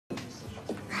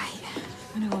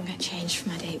I'm gonna go and get changed for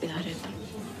my date with Adam.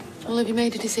 Well, have you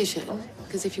made a decision?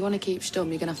 Because if you want to keep stum,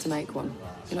 you're going to have to make one.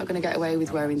 You're not going to get away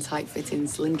with wearing tight-fitting,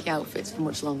 slinky outfits for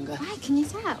much longer. Why? Can you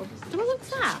tell? Do I look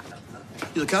fat?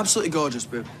 You look absolutely gorgeous,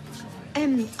 Boo.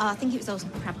 Oh, I think it was those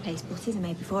crab paste butties I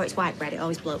made before. It's white bread. It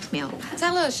always bloats me up.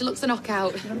 Tell her she looks a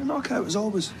knockout. Yeah, a knockout as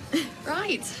always.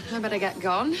 Right, I better get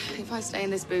gone. If I stay in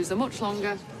this boozer much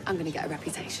longer, I'm going to get a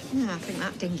reputation. I think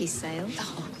that dinghy's sailed.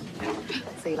 Oh.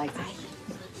 See you later.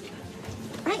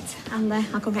 Bye. Right,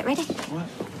 I'll go get ready. All right.